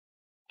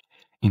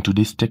In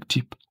today's tech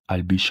tip,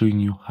 I'll be showing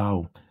you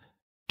how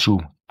to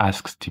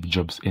ask Steve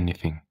Jobs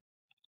anything.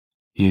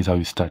 Here's how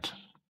you start.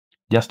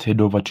 Just head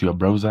over to your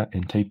browser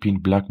and type in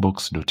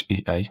Blackbox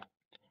AI.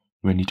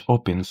 When it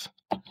opens,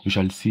 you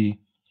shall see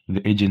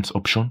the agents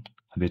option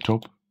at the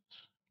top.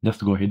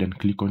 Just go ahead and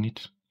click on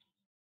it.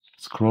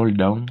 Scroll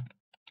down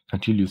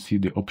until you see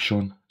the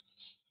option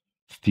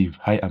Steve.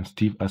 Hi, I'm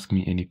Steve, ask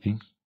me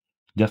anything.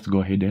 Just go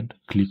ahead and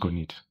click on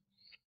it.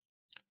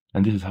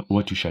 And this is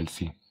what you shall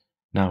see.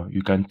 Now,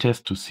 you can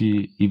test to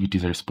see if it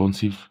is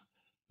responsive.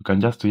 You can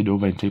just head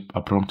over and type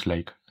a prompt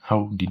like,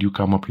 how did you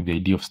come up with the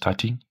idea of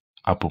starting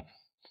Apple?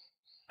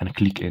 And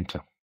click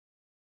enter.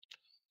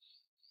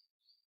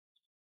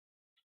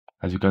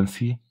 As you can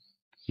see,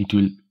 it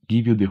will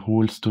give you the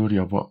whole story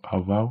of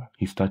how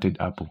he started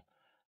Apple.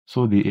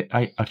 So the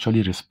AI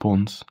actually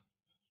responds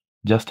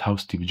just how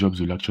Steve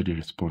Jobs will actually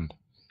respond.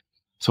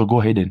 So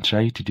go ahead and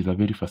try it. It is a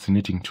very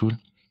fascinating tool.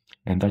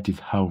 And that is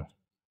how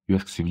you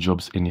ask Steve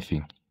Jobs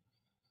anything.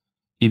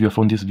 If you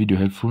found this video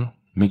helpful,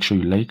 make sure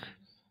you like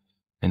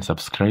and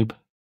subscribe.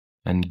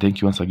 And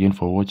thank you once again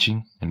for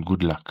watching, and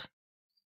good luck.